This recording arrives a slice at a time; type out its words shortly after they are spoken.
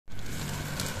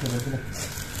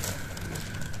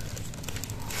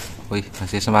Wih,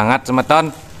 masih semangat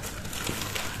semeton.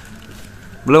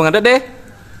 Belum ngantuk deh?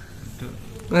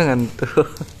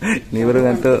 Ngantuk. Ini baru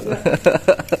ngantuk.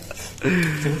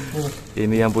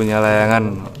 Ini yang punya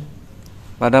layangan.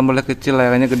 Padahal mulai kecil,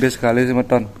 layangannya gede sekali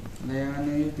semeton.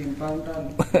 Layangannya timpal, Ton.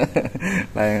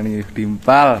 Layangannya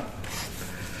timpal.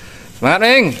 Semangat,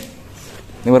 Neng.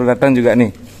 Ini baru datang juga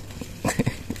nih.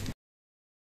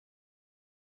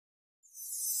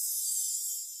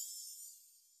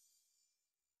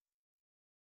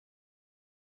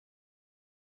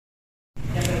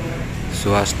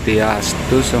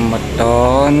 Swastiastu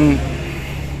semeton.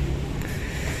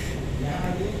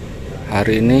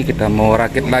 Hari ini kita mau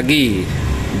rakit lagi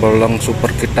bolong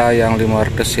super kita yang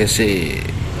 500cc.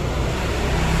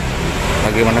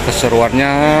 Bagaimana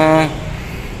keseruannya?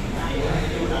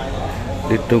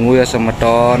 Ditunggu ya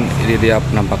semeton. Ini dia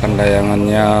penampakan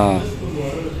layangannya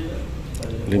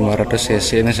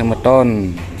 500cc ini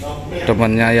semeton.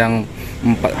 Temannya yang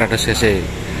 400cc.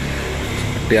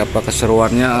 Seperti apa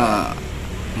keseruannya?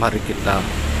 Mari kita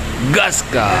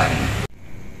gaskan.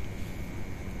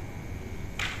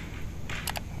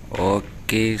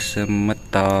 Oke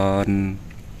semeton.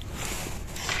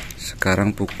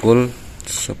 Sekarang pukul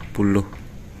 10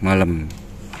 malam.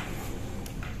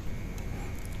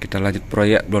 Kita lanjut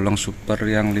proyek bolong super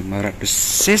yang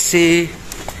 500cc.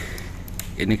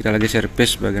 Ini kita lagi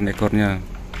servis bagian ekornya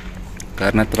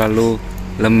karena terlalu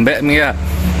lembek nih ya.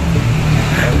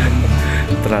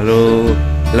 Terlalu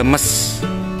lemes,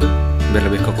 biar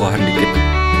lebih kokohan dikit.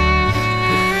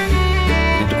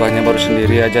 Ini tukangnya baru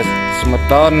sendiri aja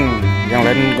semeton, yang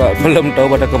lain belum tahu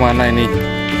pada kemana ini.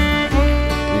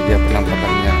 Ini dia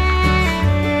penampakannya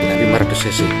dari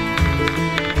 500cc.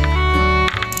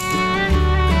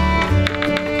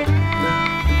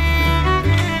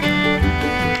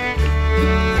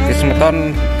 Oke semeton,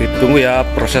 ditunggu ya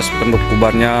proses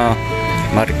pendukubannya.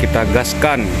 Mari kita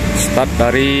gaskan. Start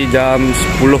dari jam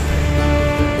 10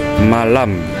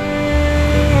 malam.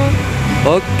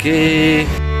 Oke.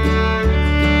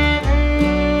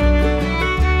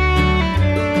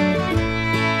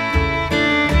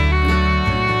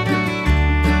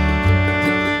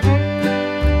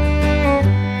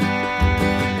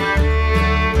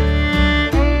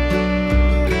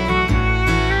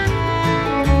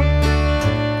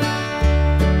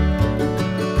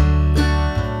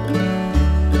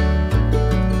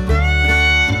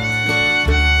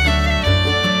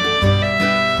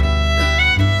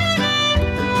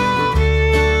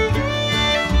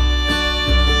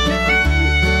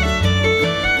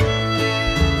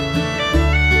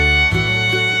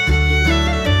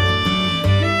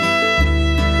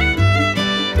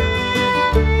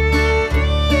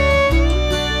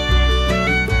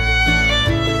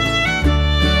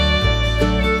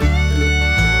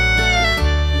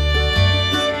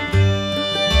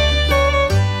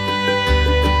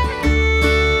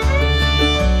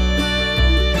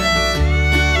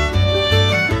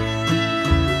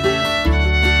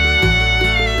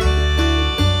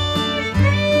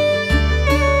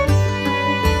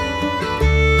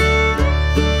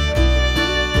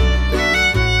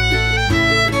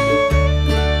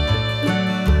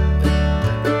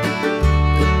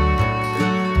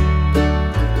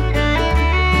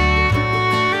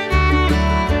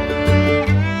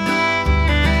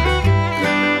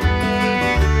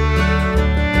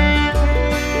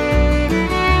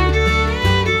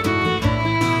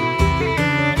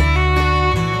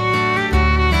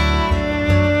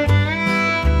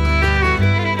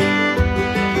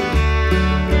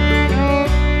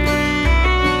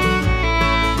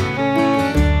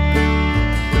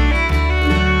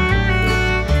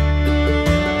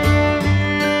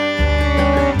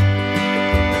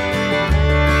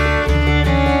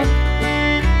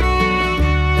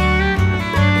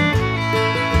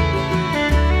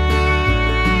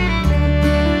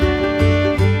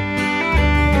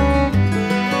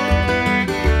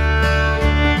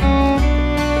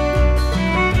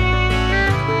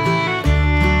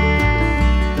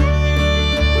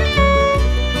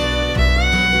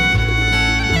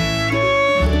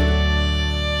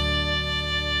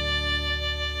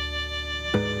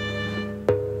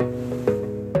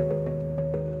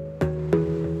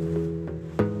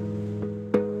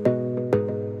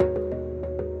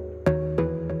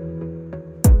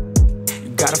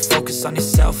 Gotta focus on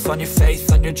yourself, on your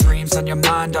faith, on your dreams, on your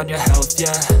mind, on your health,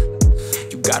 yeah.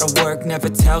 You gotta work,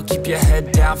 never tell, keep your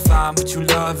head down, find what you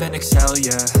love and excel,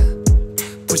 yeah.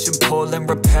 Push and pull and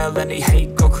repel any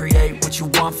hate, go create what you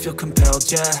want, feel compelled,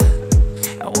 yeah.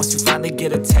 And once you finally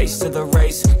get a taste of the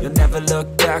race, you'll never look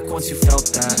back once you felt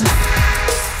that.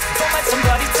 Don't let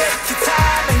somebody take your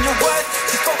time and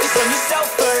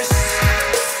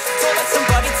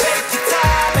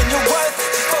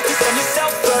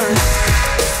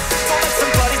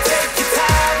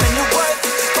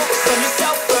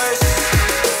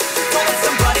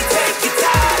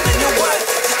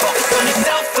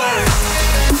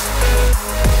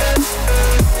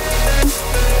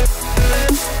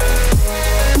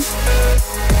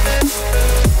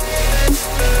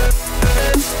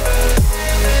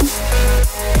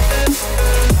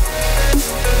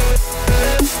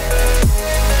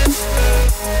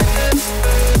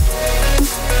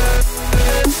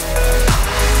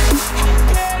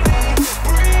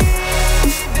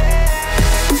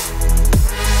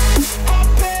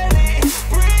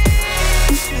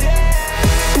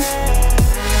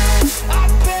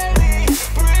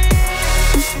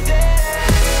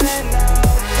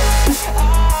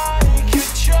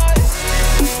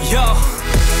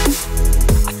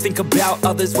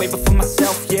others way before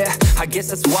myself, yeah. I guess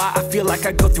that's why I feel like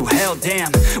I go through hell,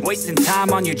 damn. Wasting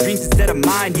time on your dreams instead of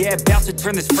mine, yeah. About to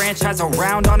turn this franchise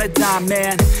around on a dime,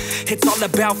 man. It's all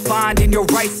about finding your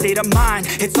right state of mind.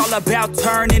 It's all about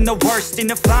turning the worst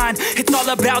into fine. It's all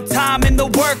about time and the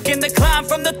work and the climb.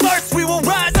 From the thirst we will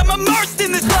rise, I'm immersed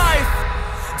in this life.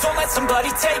 Don't let somebody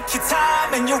take your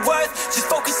time and your worth. Just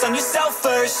focus on yourself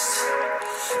first.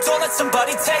 Don't let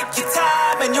somebody take your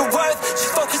time and your worth.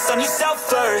 Just focus on yourself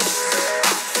first.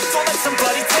 Don't let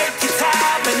somebody take your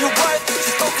time and your worth.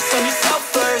 Just focus on yourself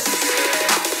first.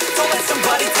 Don't let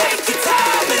somebody take your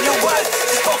time and your worth.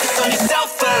 Just focus on yourself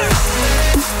first.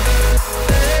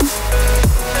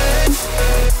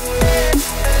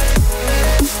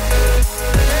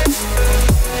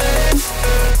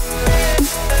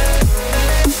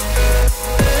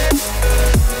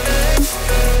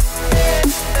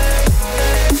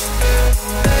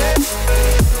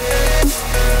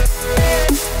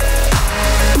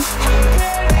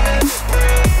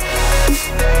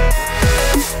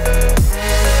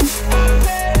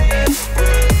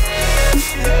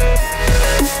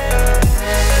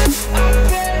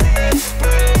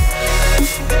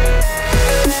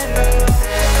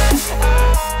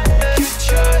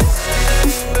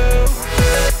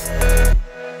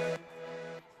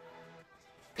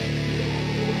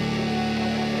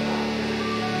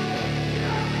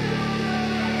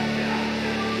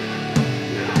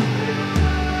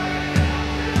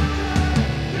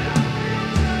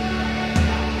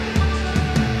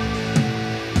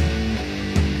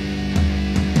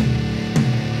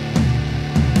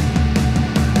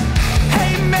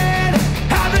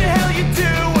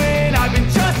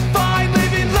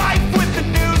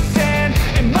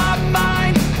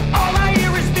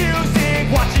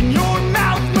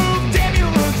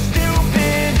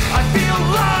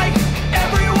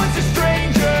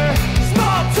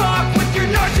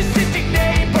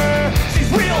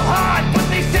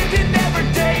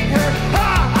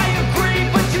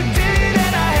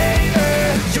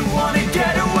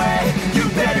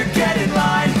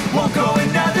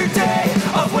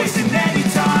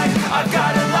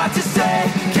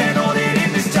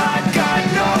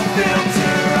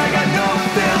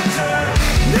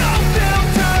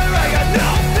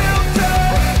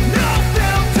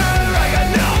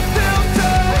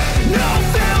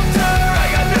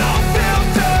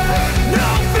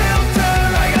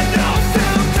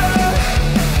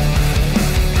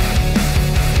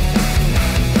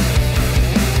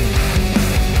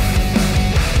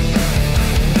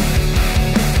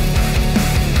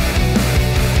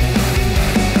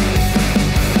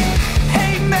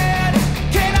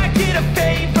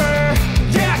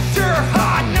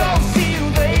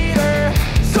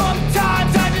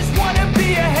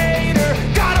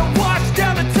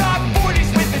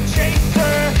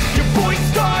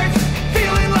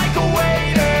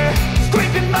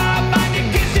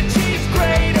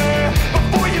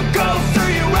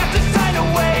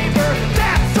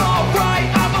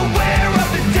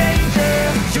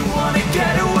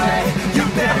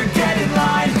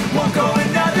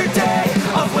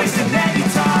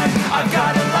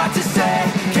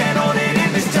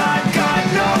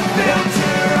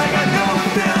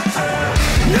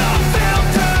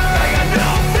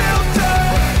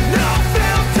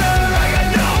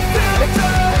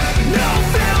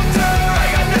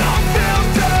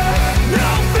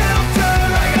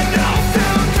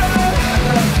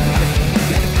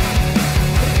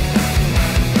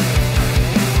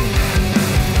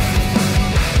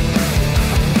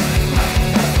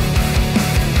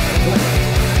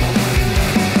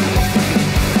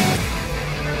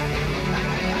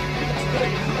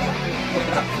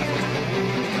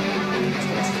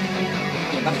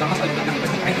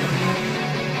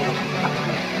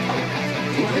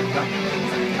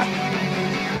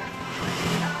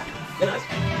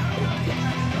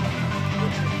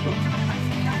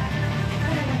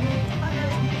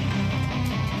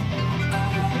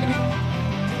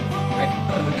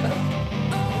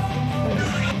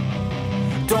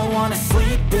 Don't wanna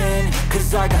sleep in,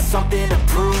 cause I got something to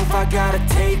prove. I gotta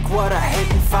take what I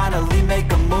hate and finally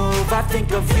make a move. I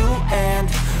think of you and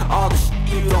all the shit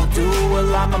you don't do.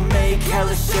 Well, I'ma make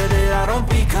hella sure that I don't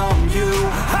become you.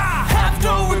 I have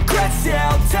no regrets, yeah,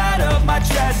 I'll tie up my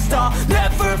chest. I'll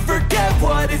never forget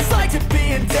what it's like to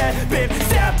be in debt. Been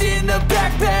stabbed in the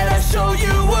back bed, I'll show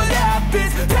you what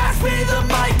happens. Pass me the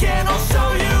mic and I'll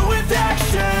show you with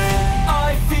action.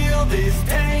 I feel this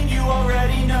pain, you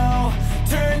already know.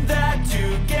 Turn that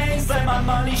to gains, let my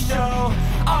money show.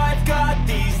 I've got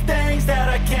these things that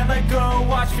I can't let go.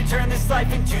 Watch me turn this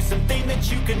life into something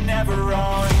that you can never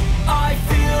own. I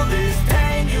feel this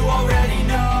pain, you already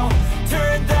know.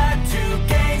 Turn that to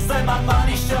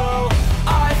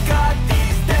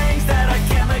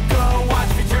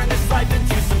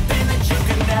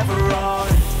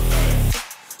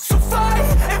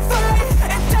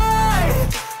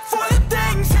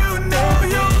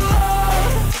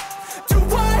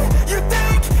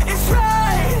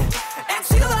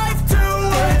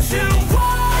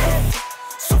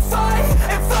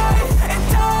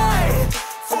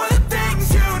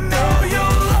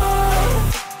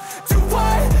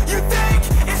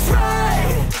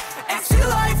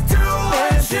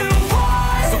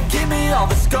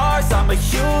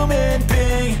human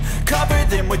being. Cover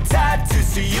them with tattoos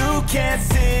so you can't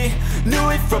see.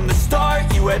 Knew it from the start,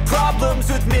 you had problems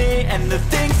with me and the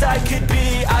things I could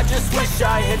be. I just wish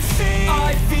I had seen.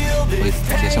 I feel this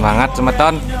Masih semangat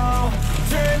semeton.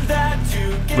 Turn that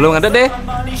to Belum ada deh.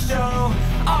 money show.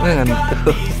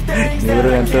 Ngantuk. Ini baru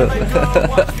ngantuk.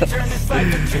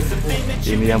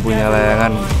 Ini yang punya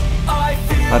layangan.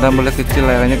 Ada mulai kecil,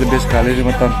 layangannya gede sekali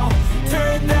semeton.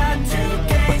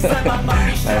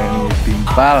 Layangan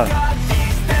timpal.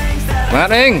 Semangat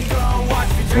Ning.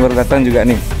 Ini baru datang juga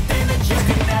nih.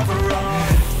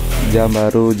 Jam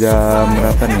baru jam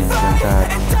berapa nih? Jam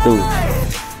 1.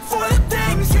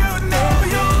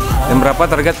 Jam berapa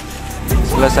target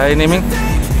selesai ini, Ming?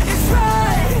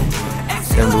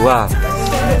 Jam 2.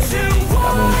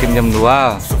 Nggak mungkin jam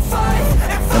 2.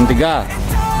 Jam 3.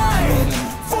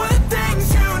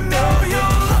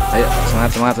 Ayo,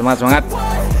 semangat.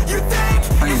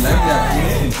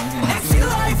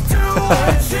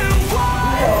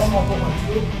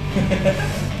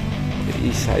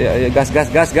 Ya, gas.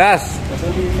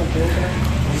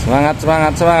 Semangat.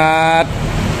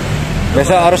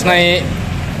 Besok harus naik.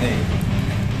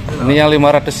 Ini yang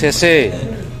 500cc.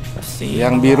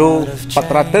 Yang biru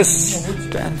 400.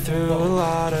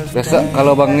 Besok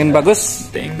kalau bangunin bagus,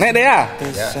 naik deh ya.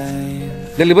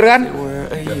 Udah libur kan?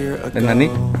 Dan Nani?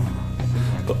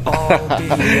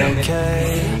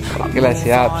 Oke lah,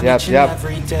 siap.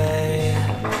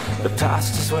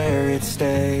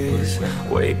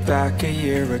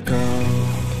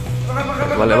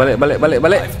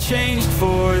 Balik.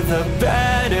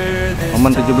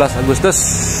 Momen 17 Agustus.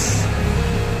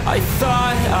 I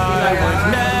thought I would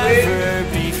never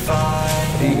be fine.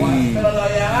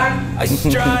 I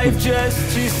strive just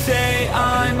to say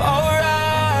I'm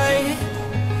alright.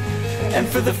 And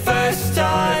for the first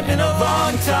time in a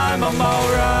long time I'm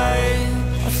alright.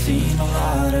 I've seen a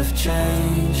lot of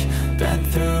change, been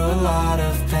through a lot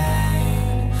of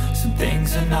pain. Some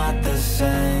things are not the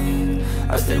same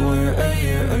as they were a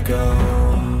year ago,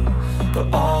 but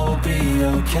all will be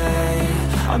okay.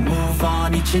 I move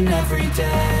on each and every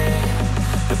day.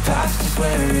 The past is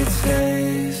where it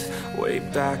stays. Way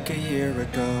back a year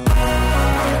ago.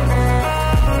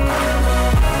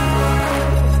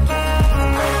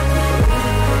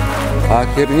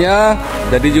 Akhirnya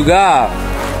jadi juga.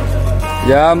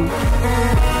 Jam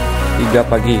 3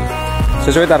 pagi.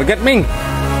 Sesuai target, Ming.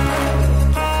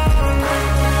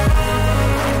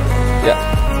 Ya,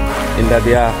 indah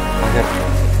dia akhir.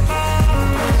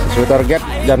 Sesuai target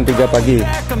jam 3 pagi.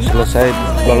 Selesai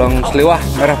bolong Seliwah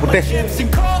merah putih.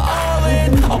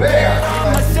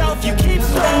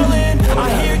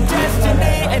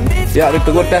 Ya,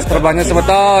 ditunggu tes terbangnya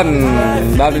semeton.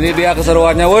 Dan ini dia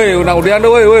keseruannya, woi, udah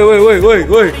woi.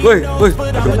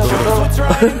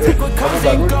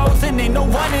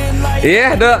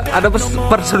 Iya, ada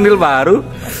personil baru.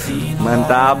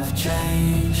 Mantap.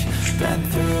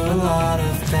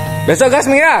 Besok gas,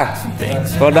 Ming ya.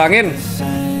 Kalau ada angin.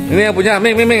 Ini yang punya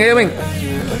Ming, ayo Ming.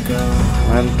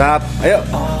 Mantap. Ayo.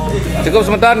 Cukup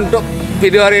semeton untuk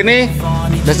video hari ini.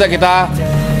 Besok kita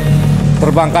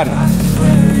terbangkan.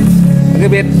 Oke,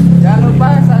 Bit. Jangan lupa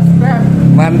subscribe.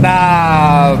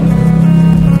 Mantap.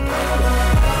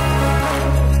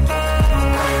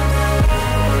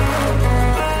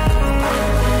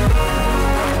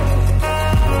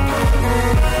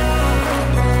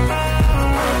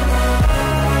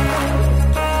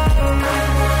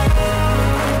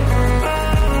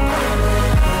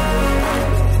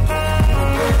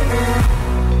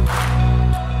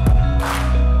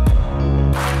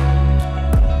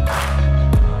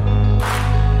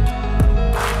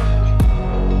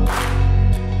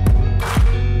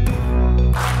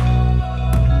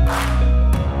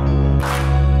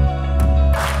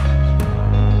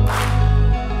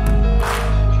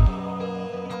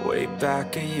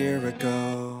 Back a year ago.